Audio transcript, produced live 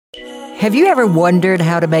Have you ever wondered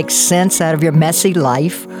how to make sense out of your messy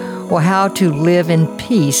life, or how to live in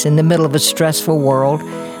peace in the middle of a stressful world?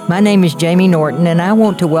 My name is Jamie Norton, and I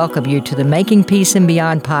want to welcome you to the Making Peace and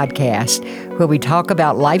Beyond podcast, where we talk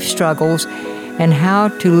about life struggles and how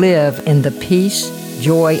to live in the peace,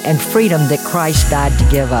 joy, and freedom that Christ died to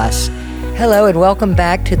give us. Hello, and welcome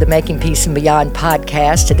back to the Making Peace and Beyond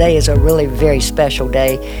podcast. Today is a really very special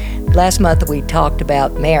day. Last month we talked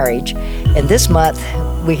about marriage, and this month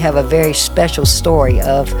we have a very special story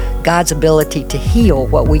of God's ability to heal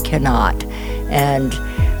what we cannot. And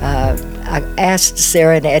I asked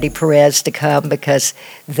Sarah and Eddie Perez to come because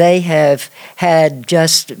they have had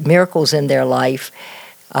just miracles in their life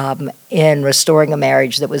in restoring a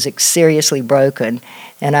marriage that was seriously broken.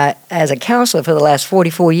 And I, as a counselor for the last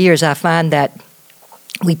 44 years, I find that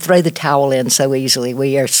we throw the towel in so easily.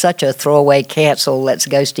 We are such a throwaway, cancel, let's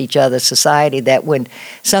ghost each other society that when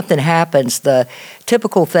something happens, the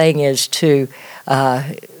typical thing is to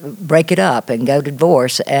break it up and go to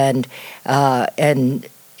divorce and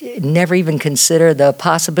never even consider the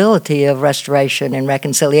possibility of restoration and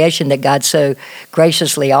reconciliation that God so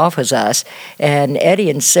graciously offers us. And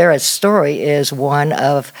Eddie and Sarah's story is one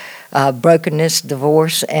of brokenness,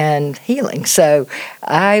 divorce, and healing. So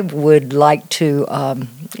I would like to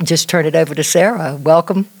just turn it over to Sarah.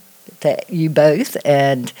 Welcome to you both.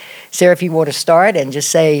 And Sarah, if you want to start and just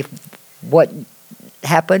say what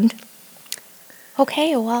happened.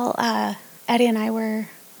 Okay, well, Eddie and I were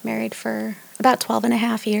married for about 12 and a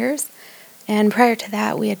half years. And prior to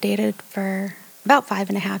that, we had dated for about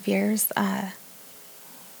 5.5 years.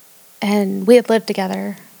 And we had lived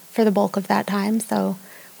together for the bulk of that time. So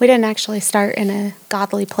we didn't actually start in a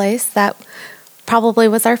godly place. That probably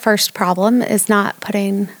was our first problem, is not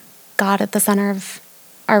putting God at the center of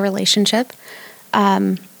our relationship.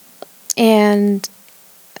 And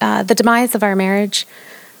the demise of our marriage,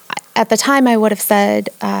 at the time I would have said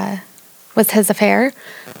was his affair.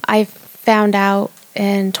 I found out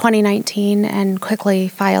in 2019 and quickly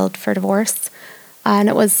filed for divorce. And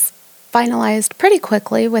it was finalized pretty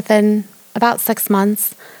quickly within about 6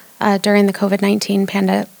 months during the COVID-19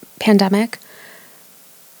 pandemic.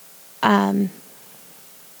 You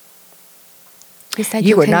said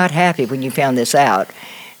you were not happy when you found this out.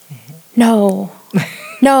 No.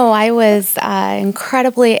 No, I was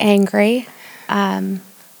incredibly angry.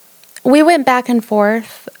 We went back and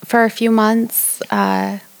forth for a few months.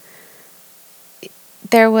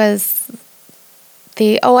 There was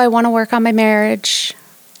the, I want to work on my marriage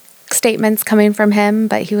statements coming from him,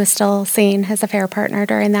 but he was still seeing his affair partner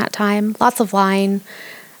during that time. Lots of lying.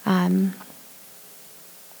 I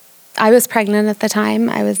was pregnant at the time.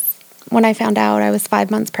 When I found out, I was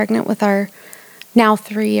 5 months pregnant with our now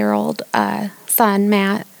 3-year-old son,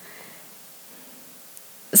 Matt.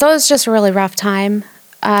 So it was just a really rough time.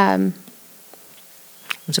 And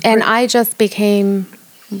I just became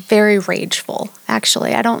very rageful,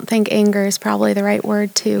 actually. I don't think anger is probably the right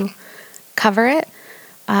word to cover it.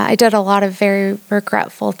 I did a lot of very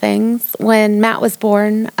regretful things. When Matt was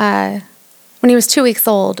born, when he was 2 weeks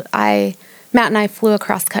old, Matt and I flew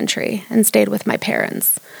across country and stayed with my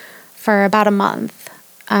parents for about a month.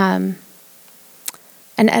 And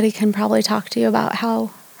Eddie can probably talk to you about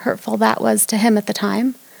how hurtful that was to him at the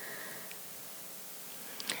time.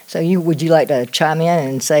 So would you like to chime in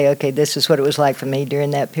and say, okay, this is what it was like for me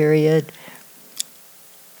during that period?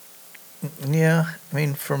 Yeah, I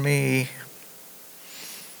mean, for me,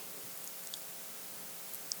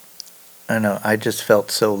 I don't know, I just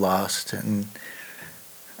felt so lost, and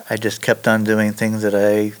I just kept on doing things that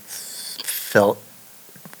I felt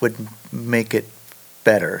would make it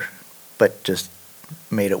better, but just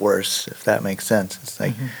made it worse, if that makes sense. It's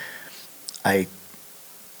like, I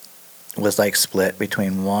was like split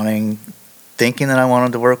between thinking that I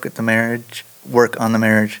wanted to work on the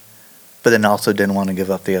marriage, but then also didn't want to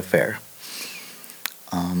give up the affair.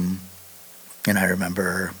 And I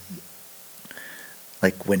remember,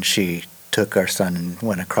 like, when she took our son and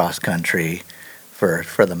went across country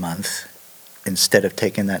for the month, instead of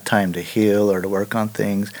taking that time to heal or to work on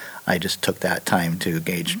things, I just took that time to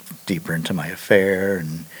engage deeper into my affair,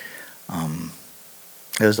 and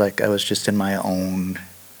it was like I was just in my own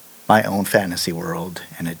fantasy world,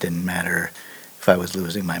 and it didn't matter if I was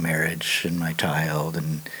losing my marriage and my child,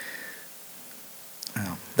 and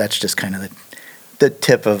that's just kind of the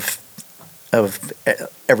tip of of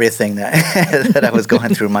everything that that I was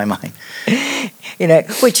going through my mind.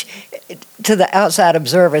 Which to the outside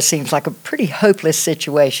observer seems like a pretty hopeless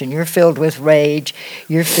situation. You're filled with rage,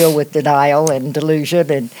 you're filled with denial and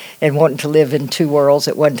delusion and wanting to live in two worlds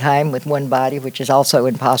at one time with one body, which is also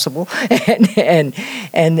impossible. And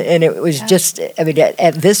it was just,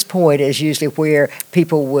 at this point is usually where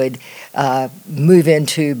people would move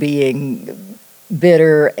into being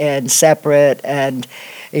bitter and separate. And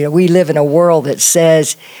we live in a world that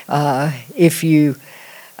says if you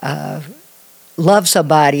love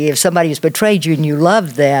somebody, if somebody has betrayed you and you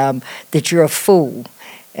love them, that you're a fool.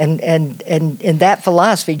 And in that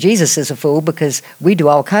philosophy, Jesus is a fool because we do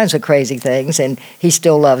all kinds of crazy things and he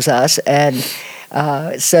still loves us. And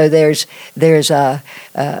so there's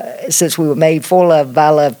since we were made for love, by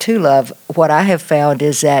love, to love, what I have found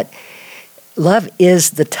is that love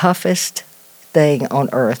is the toughest thing on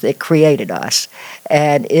earth. It created us,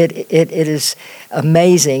 and it is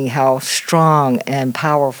amazing how strong and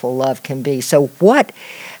powerful love can be. So what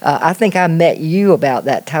I think I met you about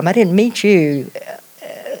that time. I didn't meet you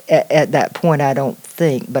at that point, I don't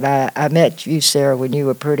think, but I met you, Sarah, when you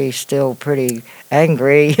were still pretty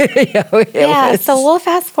angry. So we'll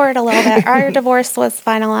fast forward a little bit. Our divorce was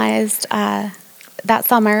finalized that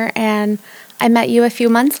summer, and I met you a few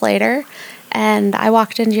months later, and I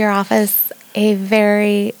walked into your office a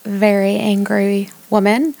very, very angry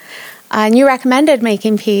woman. And you recommended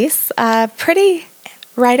making peace pretty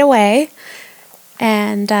right away.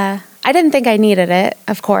 And I didn't think I needed it,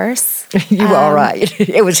 of course. You were all right.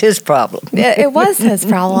 It was his problem. It was his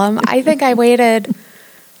problem. I think I waited,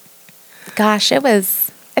 it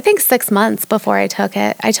was, 6 months before I took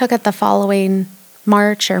it. I took it the following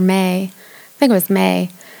March or May. I think it was May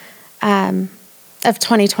of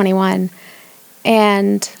 2021.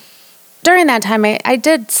 And during that time, I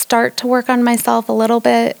did start to work on myself a little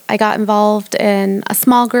bit. I got involved in a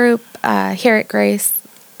small group here at Grace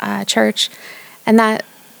Church, and that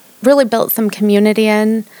really built some community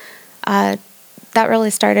in. That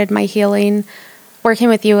really started my healing. Working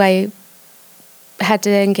with you, I had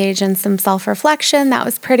to engage in some self-reflection. That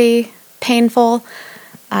was pretty painful.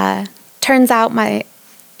 Turns out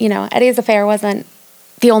Eddie's affair wasn't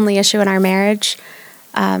the only issue in our marriage.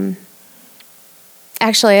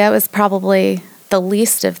 Actually, that was probably the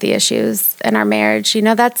least of the issues in our marriage.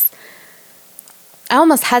 I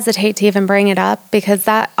almost hesitate to even bring it up because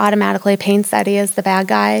that automatically paints Eddie as the bad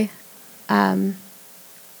guy. And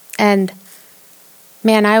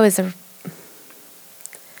man, if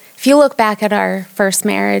you look back at our first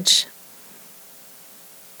marriage,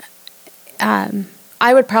 I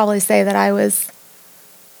would probably say that I was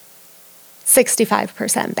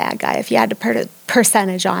 65% bad guy if you had to put a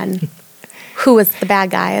percentage on who was the bad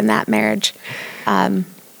guy in that marriage.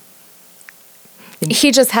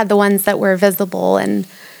 He just had the ones that were visible and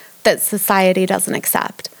that society doesn't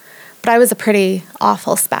accept. But I was a pretty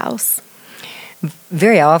awful spouse.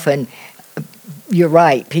 Very often, you're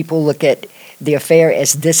right, people look at the affair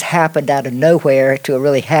as this happened out of nowhere to a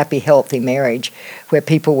really happy, healthy marriage where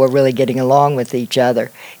people were really getting along with each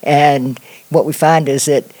other. And what we find is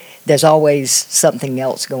that there's always something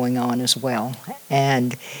else going on as well.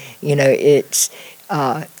 And, it's,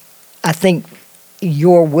 I think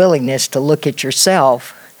your willingness to look at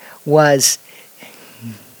yourself was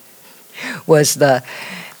the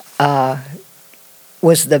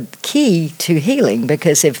key to healing,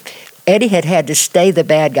 because if Eddie had to stay the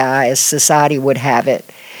bad guy as society would have it,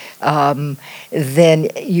 then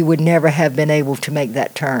you would never have been able to make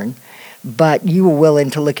that turn. But you were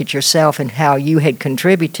willing to look at yourself and how you had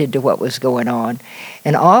contributed to what was going on.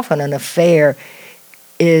 And often an affair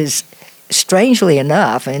is, strangely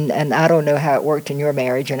enough, and I don't know how it worked in your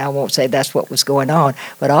marriage, and I won't say that's what was going on,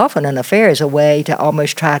 but often an affair is a way to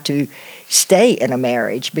almost try to stay in a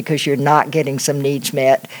marriage because you're not getting some needs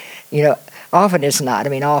met. Often it's not.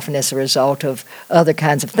 Often it's a result of other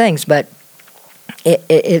kinds of things, but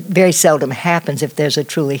it very seldom happens if there's a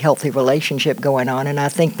truly healthy relationship going on. And I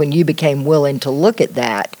think when you became willing to look at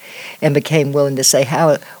that and became willing to say,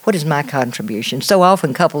 what is my contribution? So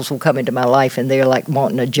often couples will come into my life and they're like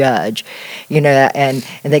wanting a judge, and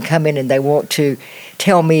they come in and they want to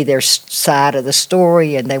tell me their side of the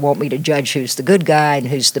story, and they want me to judge who's the good guy and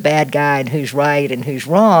who's the bad guy and who's right and who's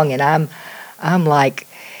wrong. And I'm like,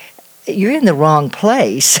 you're in the wrong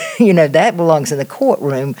place. That belongs in the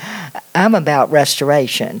courtroom. I'm about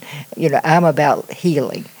restoration. I'm about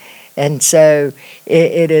healing. And so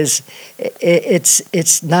it's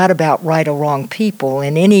not about right or wrong people.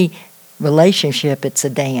 In any relationship, it's a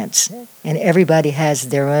dance, and everybody has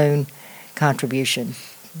their own contribution.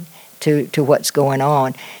 to what's going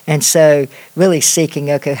on. And so really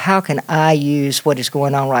seeking, okay, how can I use what is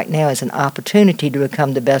going on right now as an opportunity to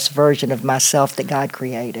become the best version of myself that God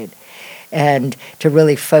created, and to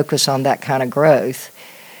really focus on that kind of growth.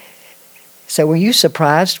 So were you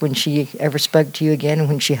surprised when she ever spoke to you again and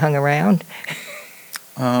when she hung around?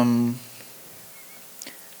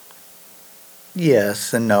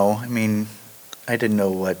 Yes and no. I mean, I didn't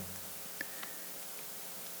know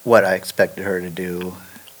what I expected her to do.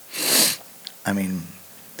 I mean,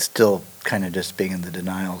 still kind of just being in the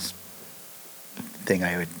denials thing,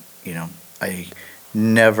 I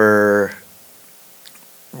never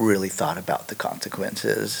really thought about the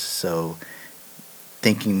consequences. So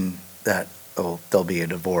thinking that, there'll be a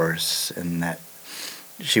divorce and that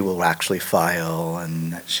she will actually file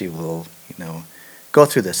and that she will, go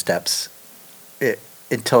through the steps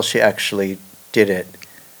until she actually did it,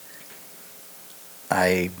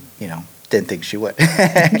 I, didn't think she would.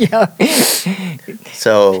 Yeah.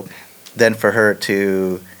 So then for her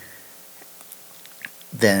to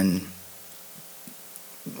then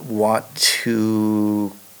want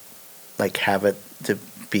to have it to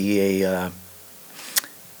be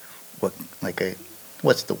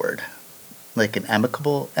what's the word? Like an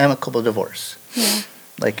amicable divorce. Yeah.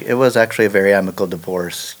 It was actually a very amicable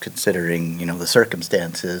divorce considering, the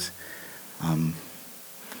circumstances.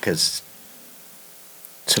 Because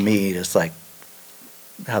to me, it's like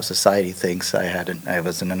how society thinks I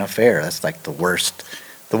was in an affair. That's like the worst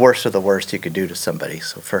of the worst you could do to somebody.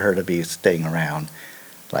 So for her to be staying around,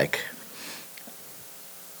 I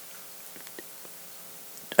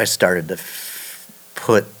started to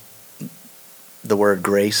put the word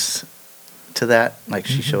grace to that.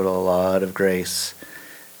 She showed a lot of grace.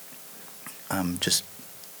 Just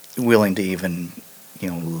willing to even,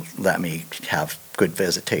 let me have good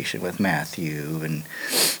visitation with Matthew and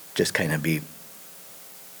just kind of be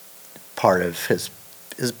part of his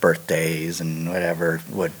birthdays and whatever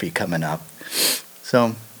would be coming up.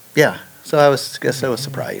 So, yeah. So I guess I was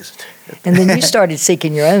surprised. And then you started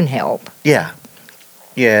seeking your own help. Yeah.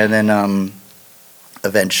 Yeah, and then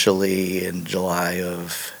eventually in July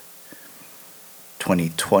of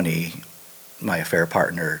 2020, my affair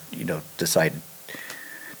partner,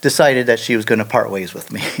 decided that she was going to part ways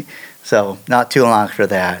with me. So not too long after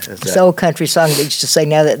that. It's the old country song that used to say,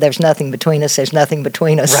 now that there's nothing between us, there's nothing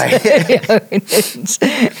between us. Right.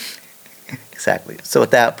 Exactly. So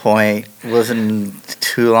at that point, it wasn't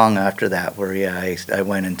too long after that where, I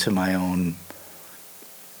went into my own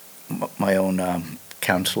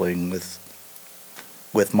counseling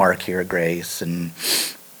with Mark here at Grace, and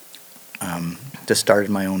just started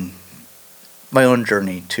my own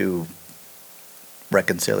journey to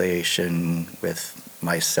reconciliation with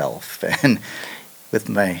myself and with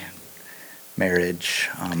my marriage.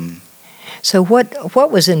 So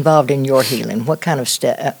what was involved in your healing? What kind of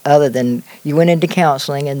step, other than you went into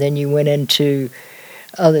counseling and then you went into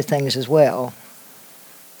other things as well?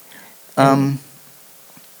 The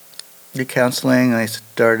counseling, I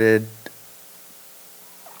started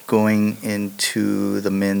going into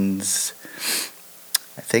the men's,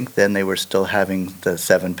 I think then they were still having the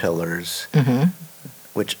 7 pillars,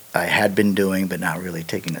 which I had been doing but not really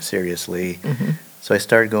taking it seriously. So I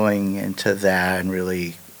started going into that and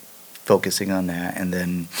really focusing on that. And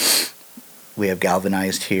then we have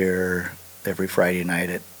Galvanized here every Friday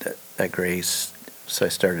night at Grace. So I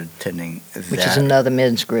started attending that. Which is another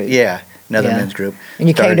men's group. Yeah, another men's group. And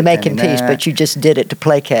you came to Making Peace, but you just did it to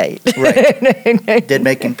placate. Right. Did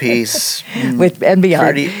Making Peace and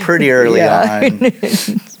beyond. Pretty early on.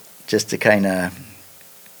 Just to kind of,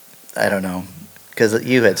 I don't know, because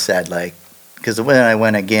you had said, because when I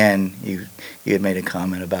went again, you had made a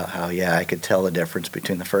comment about how, I could tell the difference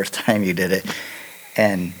between the first time you did it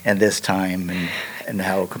and this time, and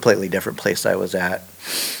how a completely different place I was at.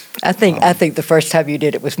 I think the first time you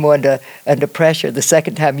did it was more under pressure. The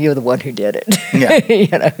second time you were the one who did it. Yeah.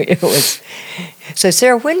 It was. So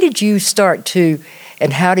Sarah, when did you start to,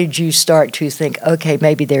 and how did you start to think, okay,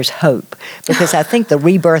 maybe there's hope? Because I think the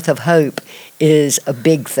rebirth of hope is a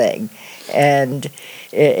big thing. And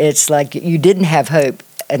it's like you didn't have hope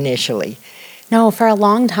initially. No, for a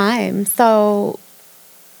long time. So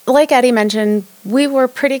like Eddie mentioned, we were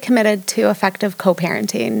pretty committed to effective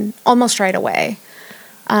co-parenting almost right away.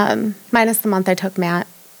 Minus the month I took Matt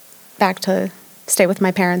back to stay with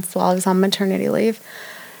my parents while I was on maternity leave.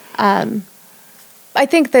 I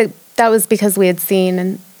think that was because we had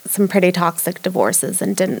seen some pretty toxic divorces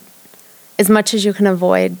and didn't, as much as you can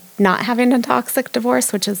avoid not having a toxic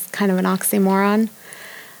divorce, which is kind of an oxymoron.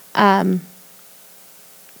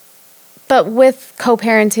 But with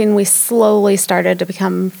co-parenting, we slowly started to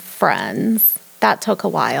become friends. That took a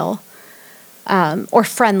while. or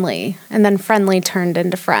friendly, and then friendly turned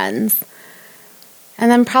into friends. And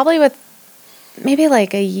then probably with maybe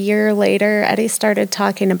like a year later, Eddie started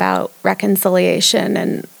talking about reconciliation,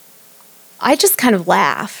 and I just kind of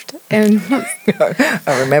laughed. And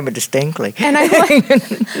I remember distinctly. And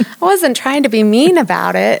I wasn't trying to be mean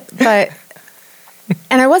about it,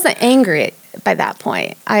 and I wasn't angry by that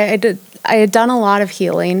point. I had done a lot of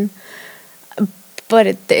healing,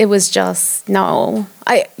 but it was just, no.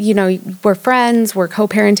 We're friends, we're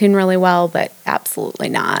co-parenting really well, but absolutely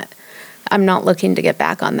not. I'm not looking to get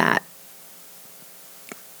back on that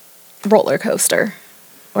roller coaster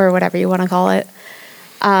or whatever you want to call it.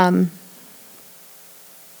 And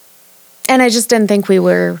I just didn't think we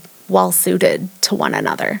were well suited to one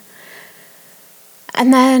another.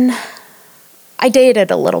 And then I dated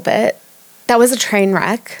a little bit. That was a train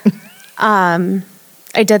wreck. I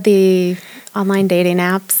did the online dating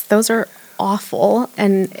apps. Those are awful.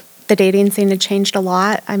 And the dating scene had changed a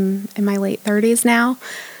lot. I'm in my late 30s now.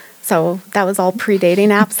 So that was all pre-dating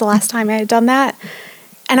apps the last time I had done that.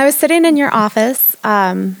 And I was sitting in your office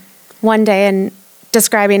one day and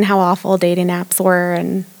describing how awful dating apps were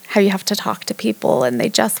and how you have to talk to people and they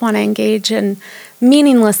just want to engage in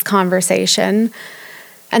meaningless conversation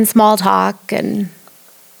and small talk. And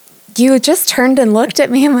you just turned and looked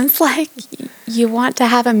at me and was like, you want to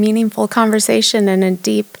have a meaningful conversation and a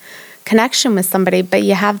deep connection with somebody, but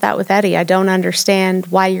you have that with Eddie. I don't understand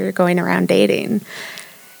why you're going around dating.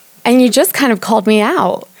 And you just kind of called me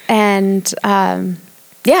out. And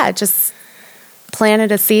it just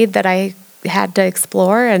planted a seed that I had to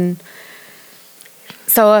explore. And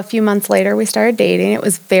so a few months later, we started dating. It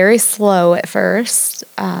was very slow at first.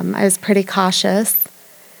 I was pretty cautious.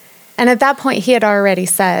 And at that point, he had already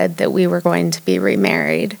said that we were going to be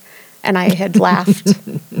remarried. And I had laughed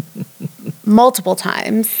multiple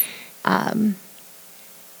times.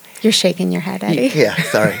 You're shaking your head, Eddie. Yeah,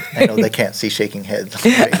 sorry. I know they can't see shaking heads.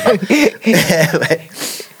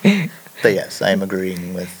 But yes, I am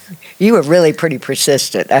agreeing with... You were really pretty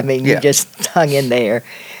persistent. I mean, you just hung in there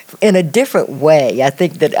in a different way. I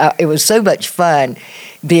think that it was so much fun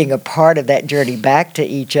being a part of that journey back to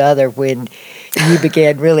each other when you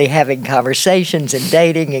began really having conversations and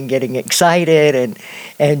dating and getting excited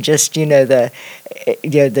and just,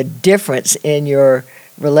 the difference in your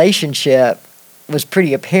relationship was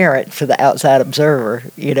pretty apparent for the outside observer,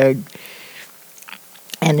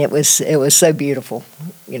 and it was so beautiful,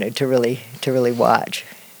 to really watch.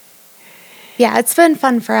 Yeah, it's been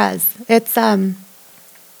fun for us. It's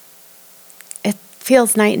it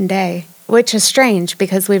feels night and day, which is strange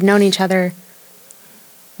because we've known each other.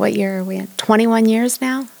 What year are we in? 21 years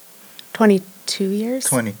now? 22 years?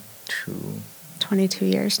 22. 22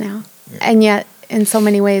 years now. Yeah. And yet, in so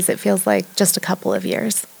many ways, it feels like just a couple of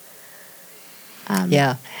years.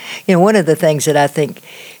 Yeah. One of the things that I think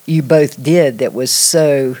you both did that was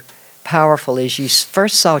so powerful is you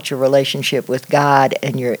first sought your relationship with God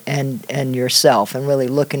and yourself and really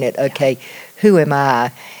looking at, okay, who am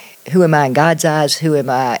I? Who am I in God's eyes? Who am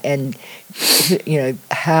I? And,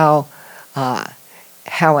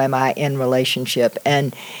 how am I in relationship?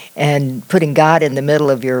 And putting God in the middle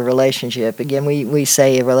of your relationship. Again, we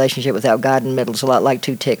say a relationship without God in the middle is a lot like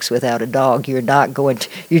two ticks without a dog. You're just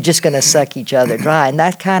going to suck each other dry. And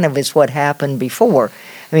that kind of is what happened before.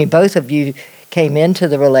 I mean, both of you came into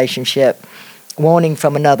the relationship wanting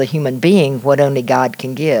from another human being what only God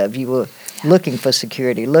can give. You were looking for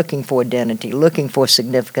security, looking for identity, looking for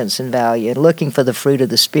significance and value, and looking for the fruit of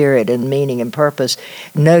the Spirit and meaning and purpose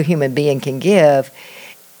no human being can give.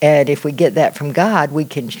 And if we get that from God, we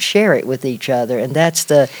can share it with each other. And that's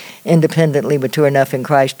the independently mature enough in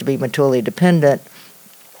Christ to be maturely dependent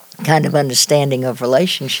kind of understanding of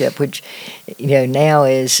relationship, which now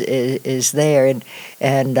is there.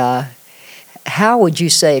 And how would you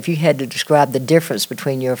say, if you had to describe the difference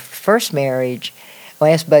between your first marriage, I'll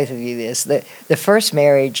ask both of you this, the first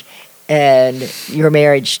marriage and your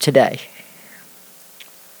marriage today?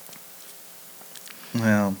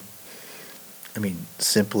 Well,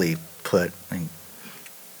 simply put,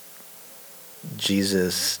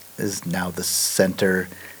 Jesus is now the center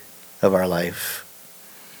of our life.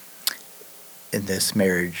 In this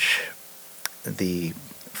marriage, the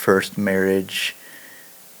first marriage,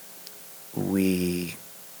 we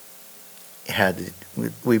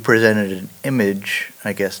presented an image,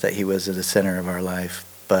 I guess, that he was at the center of our life,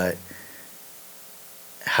 but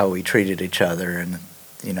how we treated each other and,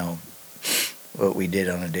 what we did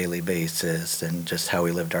on a daily basis and just how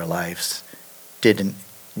we lived our lives didn't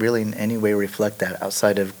really in any way reflect that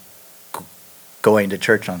outside of going to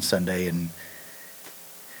church on Sunday. And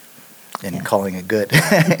and calling it good.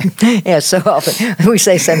 Yeah, so often we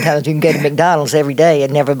say sometimes you can go to McDonald's every day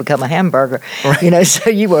and never become a hamburger. Right. So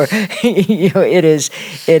you were, it is.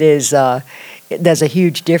 There's a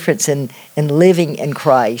huge difference in living in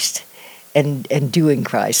Christ and doing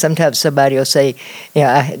Christ. Sometimes somebody will say,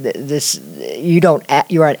 you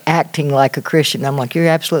aren't acting like a Christian. I'm like, you're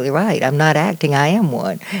absolutely right. I'm not acting. I am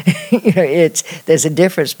one. There's a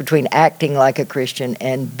difference between acting like a Christian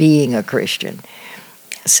and being a Christian.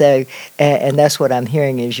 So, and that's what I'm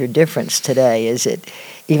hearing is your difference today, is that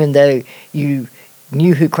even though you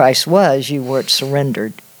knew who Christ was, you weren't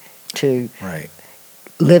surrendered to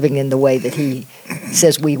living in the way that he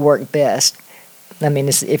says we work best. I mean,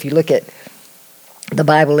 if you look at the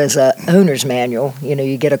Bible as a owner's manual,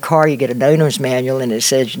 you get a car, you get an owner's manual, and it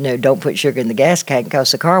says, don't put sugar in the gas tank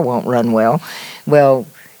because the car won't run well. Well,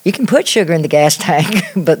 you can put sugar in the gas tank,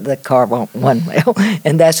 but the car won't run well.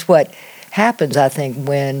 And that's what happens, I think,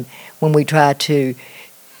 when we try to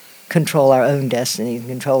control our own destiny and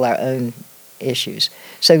control our own issues.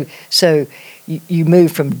 So you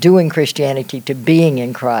move from doing Christianity to being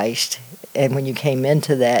in Christ, and when you came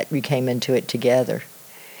into that, you came into it together.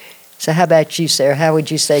 So how about you, Sarah? How would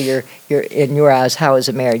you say you're in your eyes, how is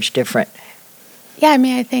a marriage different? Yeah, I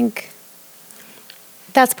mean, I think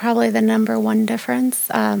that's probably the number one difference.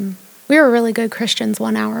 We were really good Christians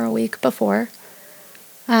 1 hour a week before.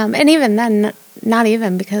 And even then, not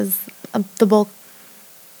even, because of the bulk,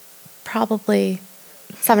 probably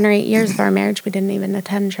 7 or 8 years of our marriage, we didn't even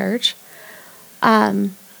attend church.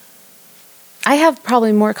 I have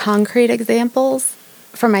probably more concrete examples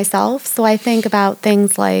for myself. So I think about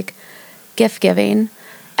things like gift giving.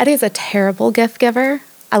 Eddie's a terrible gift giver.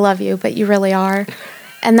 I love you, but you really are.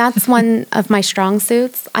 And that's one of my strong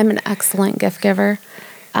suits. I'm an excellent gift giver.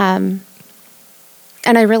 And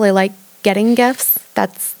I really like getting gifts.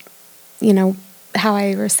 That's, how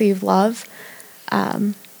I receive love.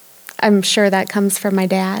 I'm sure that comes from my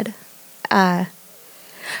dad.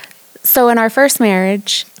 So in our first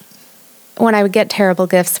marriage, when I would get terrible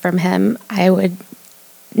gifts from him, I would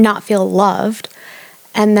not feel loved.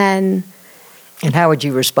 And how would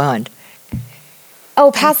you respond?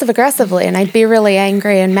 Oh, passive aggressively. And I'd be really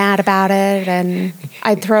angry and mad about it. And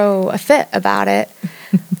I'd throw a fit about it.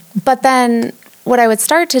 But then what I would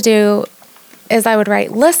start to do is I would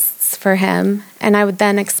write lists for him, and I would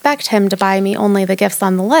then expect him to buy me only the gifts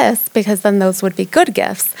on the list, because then those would be good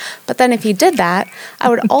gifts. But then if he did that, I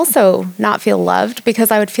would also not feel loved, because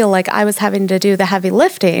I would feel like I was having to do the heavy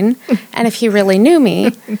lifting. And if he really knew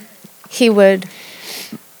me, he would,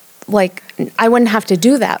 I wouldn't have to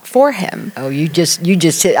do that for him. Oh, you just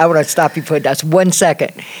hit, I want to stop you for just 1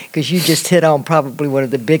 second, because you just hit on probably one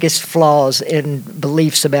of the biggest flaws in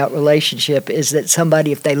beliefs about relationship, is that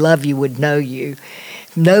somebody, if they love you, would know you.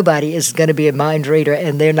 Nobody is going to be a mind reader,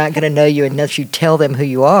 and they're not going to know you unless you tell them who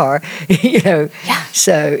you are, Yeah.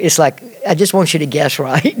 So it's like, I just want you to guess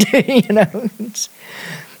right,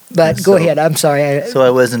 But go ahead, I'm sorry. So I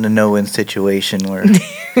was in a no-win situation where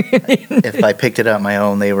if I picked it up my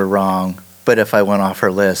own, they were wrong. But if I went off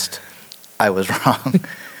her list, I was wrong.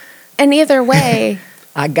 And either way,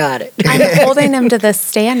 I got it. I'm holding him to this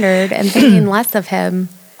standard and thinking less of him,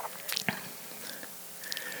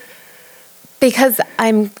 because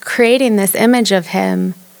I'm creating this image of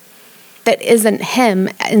him that isn't him,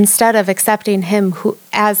 instead of accepting him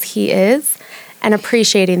as he is and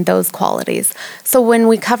appreciating those qualities. So when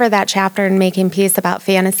we cover that chapter in Making Peace about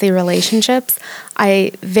fantasy relationships,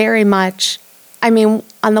 on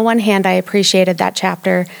the one hand, I appreciated that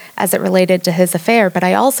chapter as it related to his affair, but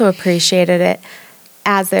I also appreciated it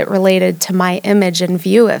as it related to my image and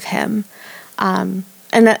view of him. And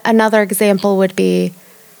another example would be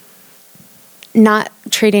not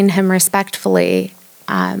treating him respectfully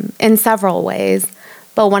in several ways.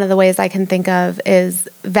 But one of the ways I can think of is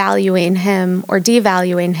valuing him or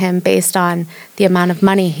devaluing him based on the amount of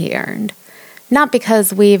money he earned. Not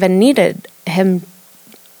because we even needed him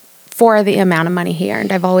for the amount of money he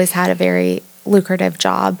earned. I've always had a very lucrative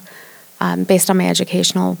job. Based on my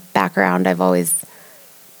educational background, I've always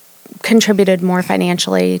contributed more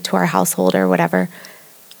financially to our household or whatever.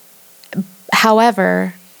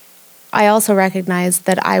 However, I also recognized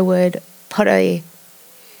that I would put a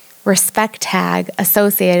respect tag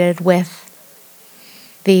associated with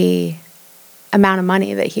the amount of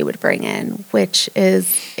money that he would bring in, which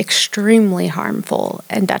is extremely harmful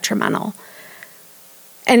and detrimental.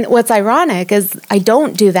 And what's ironic is I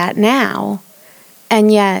don't do that now,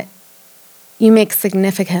 and yet you make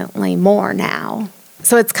significantly more now.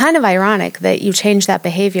 So it's kind of ironic that you change that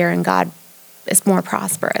behavior and God is more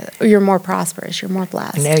prosperous. You're more prosperous. You're more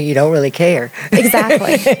blessed. No, you don't really care.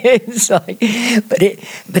 Exactly. It's like,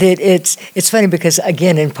 it's funny because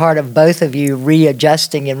again, in part of both of you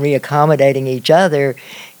readjusting and reaccommodating each other,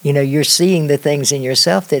 you're seeing the things in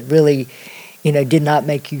yourself that really, did not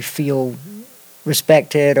make you feel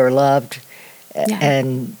respected or loved,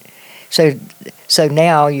 and so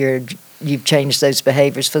now you've changed those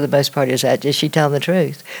behaviors for the most part. Is she telling the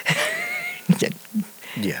truth?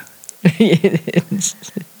 Yeah.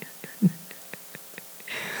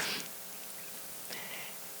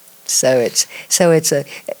 So it's a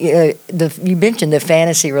you mentioned the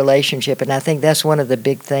fantasy relationship, and I think that's one of the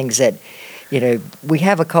big things that we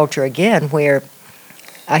have a culture again where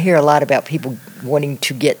I hear a lot about people wanting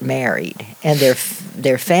to get married, and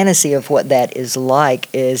their fantasy of what that is like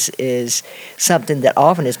is something that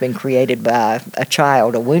often has been created by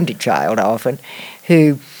a wounded child often,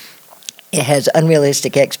 who has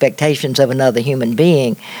unrealistic expectations of another human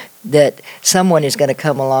being, that someone is going to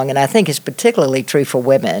come along, and I think it's particularly true for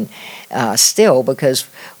women still, because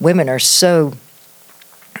women are so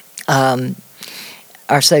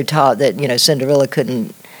taught that Cinderella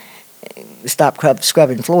couldn't stop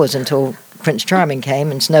scrubbing floors until Prince Charming came,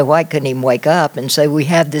 and Snow White couldn't even wake up. And so we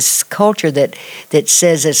have this culture that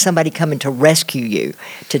says there's somebody coming to rescue you,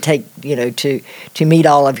 to take to meet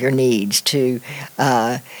all of your needs, to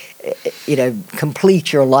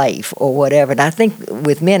complete your life or whatever. And I think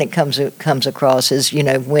with men it comes across as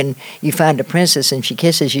when you find a princess and she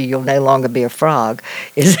kisses you, you'll no longer be a frog.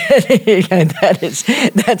 That's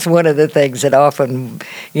one of the things that often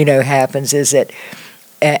happens, is that,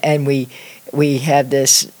 and we have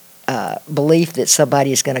this belief that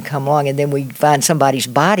somebody is going to come along, and then we find somebody's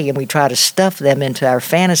body and we try to stuff them into our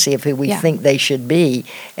fantasy of who we think they should be.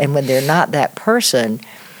 And when they're not that person,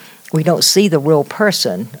 we don't see the real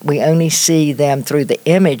person. We only see them through the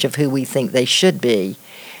image of who we think they should be.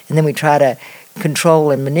 And then we try to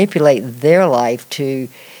control and manipulate their life to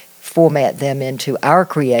format them into our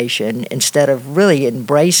creation, instead of really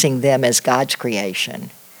embracing them as God's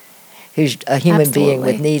creation, who's a human being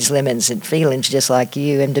with needs, limits, and feelings just like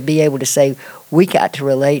you. And to be able to say, we got to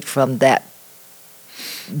relate from that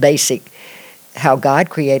basic, how God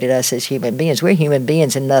created us as human beings. We're human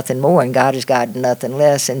beings and nothing more, and God is God and nothing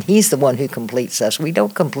less, and He's the one who completes us. We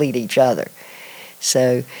don't complete each other.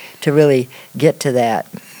 So to really get to that.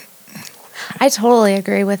 I totally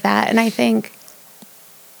agree with that. And I think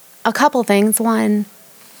a couple things. One,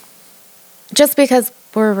 just because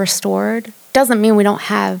we're restored doesn't mean we don't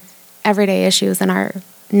have everyday issues in our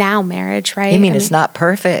now marriage, right? You mean it's not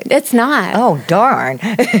perfect? It's not. Oh, darn.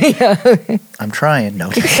 I'm trying. No.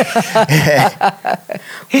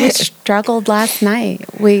 We struggled last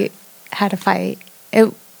night. We had a fight.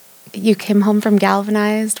 You came home from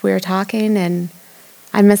Galvanized. We were talking, and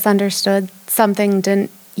I misunderstood something.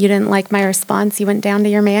 You didn't like my response. You went down to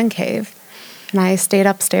your man cave, and I stayed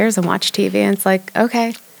upstairs and watched TV. And it's like,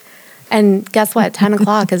 okay. And guess what? 10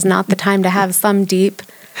 o'clock is not the time to have some deep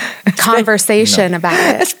conversation about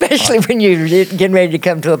it. Especially when you're getting ready to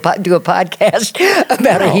come to do a podcast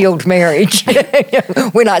about a healed marriage.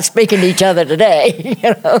 We're not speaking to each other today.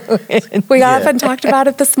 We got up and talked about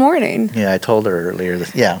it this morning. Yeah, I told her earlier.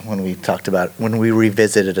 When we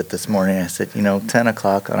revisited it this morning, I said, 10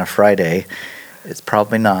 o'clock on a Friday, it's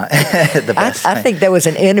probably not the best. I think there was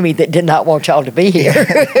an enemy that did not want y'all to be here.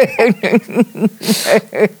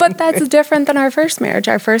 But that's different than our first marriage.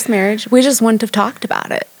 Our first marriage, we just wouldn't have talked about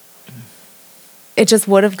it. It just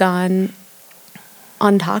would have gone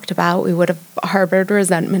untalked about. We would have harbored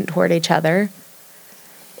resentment toward each other.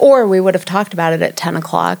 Or we would have talked about it at 10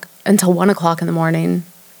 o'clock until 1 o'clock in the morning,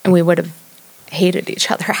 and we would have hated each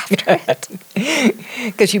other after it.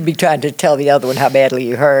 Because you'd be trying to tell the other one how badly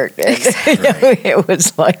you hurt. Exactly. It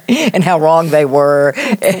was like, and how wrong they were.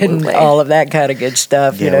 Absolutely. And all of that kind of good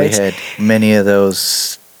stuff. Yeah, we had many of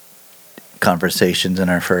those conversations in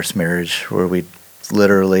our first marriage where we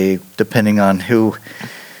literally, depending on who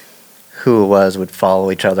it was, would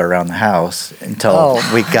follow each other around the house until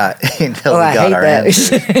we got our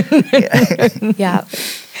answers. Yeah.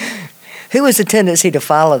 Who was the tendency to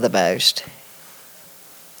follow the most?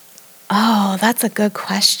 Oh, that's a good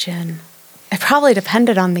question. It probably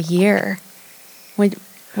depended on the year. What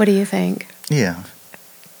do you think? Yeah.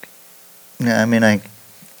 Yeah, I mean, I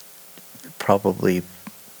probably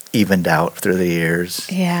evened out through the years.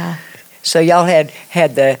 Yeah. So y'all had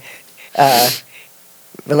the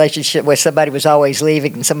relationship where somebody was always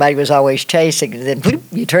leaving and somebody was always chasing, and then bloop,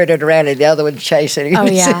 you turn it around and the other one's chasing. Oh,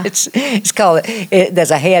 yeah. It's called,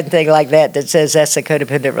 there's a hand thing like that says that's a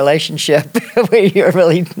codependent relationship where you're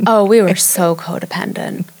really... Oh, we were so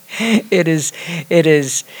codependent. It is. It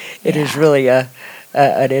is. It is really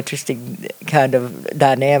an interesting kind of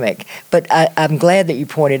dynamic. But I'm glad that you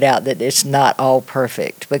pointed out that it's not all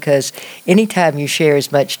perfect, because anytime you share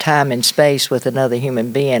as much time and space with another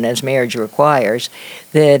human being as marriage requires,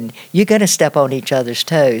 then you're going to step on each other's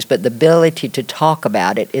toes. But the ability to talk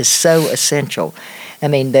about it is so essential. I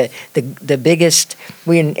mean, the biggest,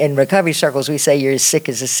 we in recovery circles, we say you're as sick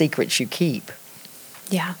as the secrets you keep.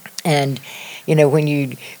 Yeah. And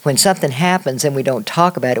when something happens and we don't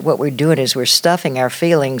talk about it, what we're doing is we're stuffing our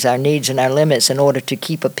feelings, our needs, and our limits in order to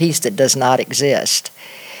keep a peace that does not exist.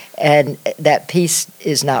 And that peace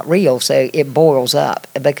is not real, so it boils up,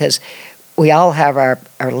 because we all have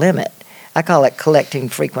our limit. I call it collecting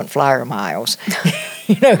frequent flyer miles.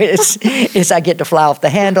 It's I get to fly off the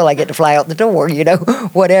handle, I get to fly out the door,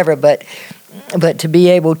 whatever. But to be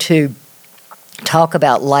able to talk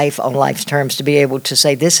about life on life's terms, to be able to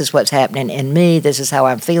say, this is what's happening in me, this is how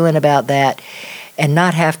I'm feeling about that, and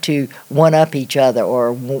not have to one-up each other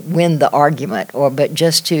or win the argument, but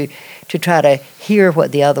just to try to hear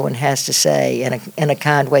what the other one has to say in a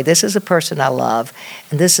kind way. This is a person I love,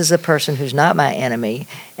 and this is a person who's not my enemy,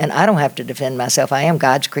 and I don't have to defend myself. I am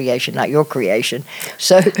God's creation, not your creation.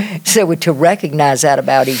 So to recognize that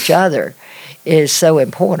about each other is so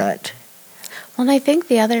important. Well, and I think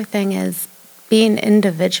the other thing is being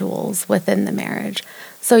individuals within the marriage.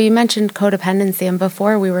 So you mentioned codependency, and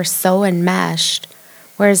before we were so enmeshed,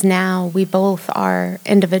 whereas now we both are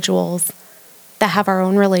individuals that have our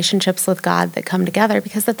own relationships with God that come together.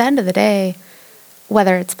 Because at the end of the day,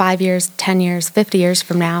 whether it's 5 years, 10 years, 50 years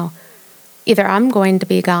from now, either I'm going to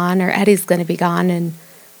be gone or Eddie's going to be gone, and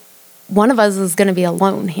one of us is going to be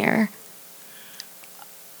alone here.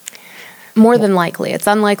 More than likely. It's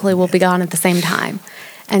unlikely we'll be gone at the same time.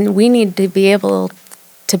 And we need to be able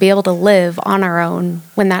to live on our own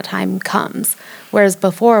when that time comes. Whereas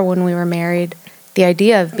before, when we were married, the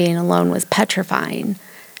idea of being alone was petrifying.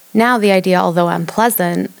 Now the idea, although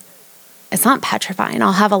unpleasant, it's not petrifying.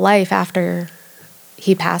 I'll have a life after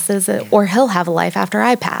he passes, or he'll have a life after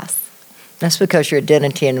I pass. That's because your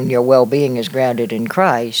identity and your well-being is grounded in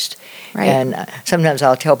Christ. Right. And sometimes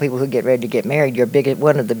I'll tell people who get ready to get married,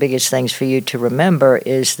 one of the biggest things for you to remember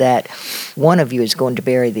is that one of you is going to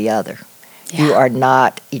bury the other. Yeah. You are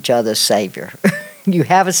not each other's savior. You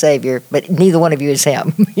have a savior, but neither one of you is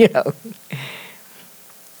him,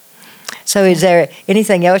 So is there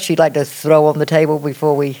anything else you'd like to throw on the table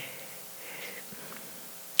before we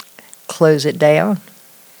close it down?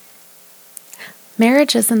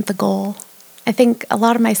 Marriage isn't the goal. I think a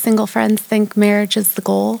lot of my single friends think marriage is the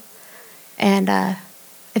goal. And I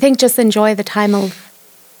think just enjoy the time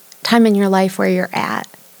in your life where you're at.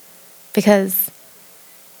 Because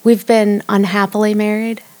we've been unhappily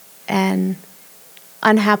married, and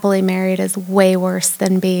unhappily married is way worse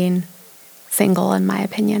than being single, in my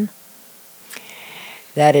opinion.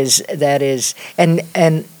 That is,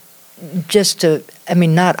 and just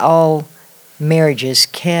not all marriages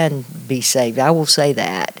can be saved. I will say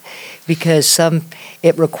that, because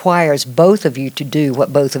it requires both of you to do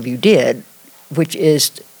what both of you did, which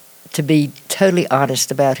is to be totally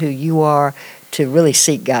honest about who you are, to really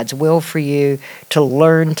seek God's will for you, to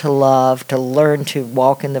learn to love, to learn to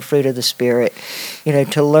walk in the fruit of the Spirit,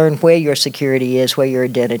 to learn where your security is, where your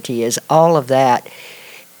identity is. All of that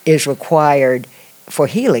is required for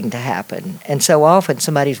healing to happen. And so often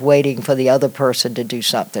somebody's waiting for the other person to do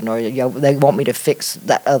something, or they want me to fix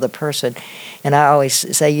that other person. And I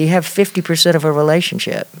always say you have 50% of a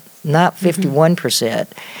relationship, not 51%.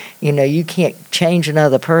 You can't change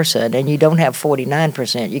another person, and you don't have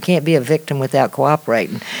 49%. You can't be a victim without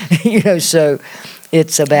cooperating. So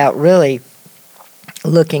it's about really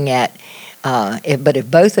looking at but if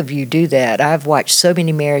both of you do that, I've watched so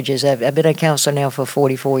many marriages. I've been a counselor now for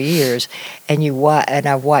 44 years, and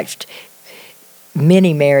I've watched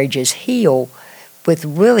many marriages heal with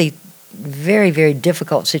really very, very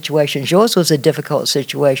difficult situations. Yours was a difficult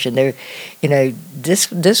situation.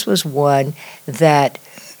 This was one that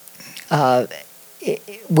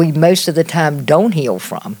we most of the time don't heal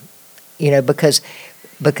from,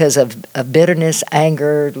 because of bitterness,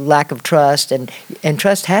 anger, lack of trust, and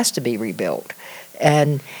trust has to be rebuilt,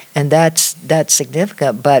 and that's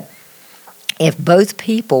significant. But if both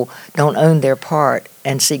people don't own their part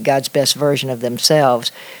and seek God's best version of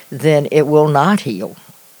themselves, then it will not heal.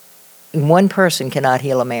 One person cannot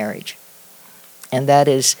heal a marriage, and that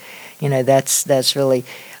is, that's really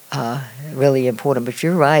really important. But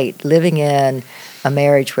you're right, living in a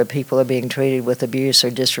marriage where people are being treated with abuse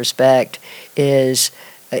or disrespect is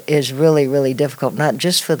really, really difficult, not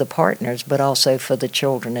just for the partners, but also for the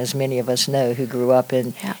children, as many of us know who grew up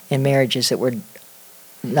in marriages that were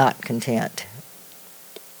not content.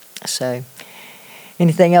 So,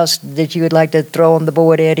 anything else that you would like to throw on the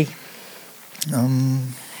board, Eddie?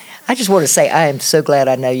 I just want to say I am so glad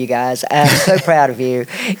I know you guys. I'm so proud of you.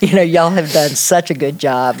 Y'all have done such a good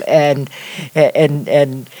job and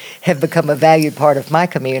have become a valued part of my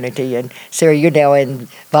community. And Sarah, you're now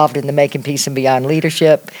involved in the Making Peace and Beyond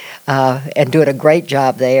leadership and doing a great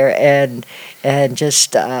job there. And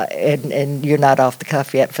you're not off the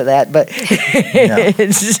cuff yet for that, but no,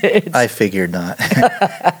 I figured not.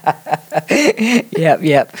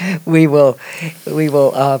 Yep. We will.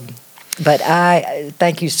 But I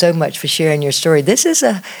thank you so much for sharing your story. This is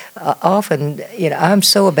often, I'm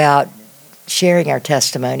so about sharing our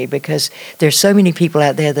testimony because there's so many people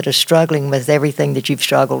out there that are struggling with everything that you've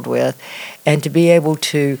struggled with, and to be able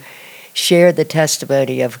to share the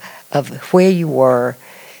testimony of where you were,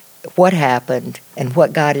 what happened, and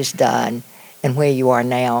what God has done, and where you are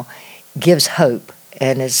now, gives hope.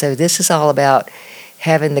 And so this is all about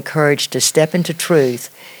having the courage to step into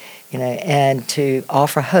truth, and to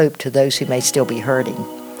offer hope to those who may still be hurting.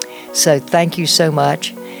 So thank you so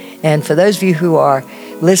much. And for those of you who are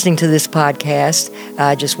listening to this podcast,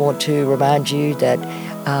 I just want to remind you that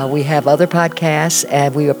we have other podcasts,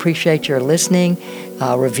 and we appreciate your listening.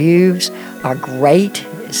 Reviews are great.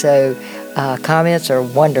 So comments are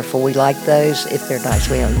wonderful. We like those. If they're nice,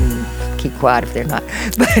 we don't keep quiet if they're not.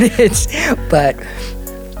 But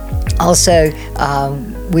also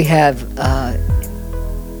we have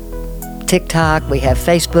TikTok, we have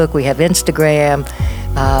Facebook, we have Instagram,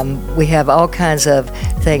 we have all kinds of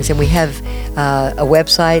things, and we have a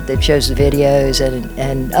website that shows the videos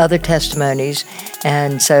and other testimonies.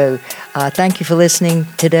 And so thank you for listening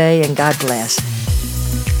today, and God bless.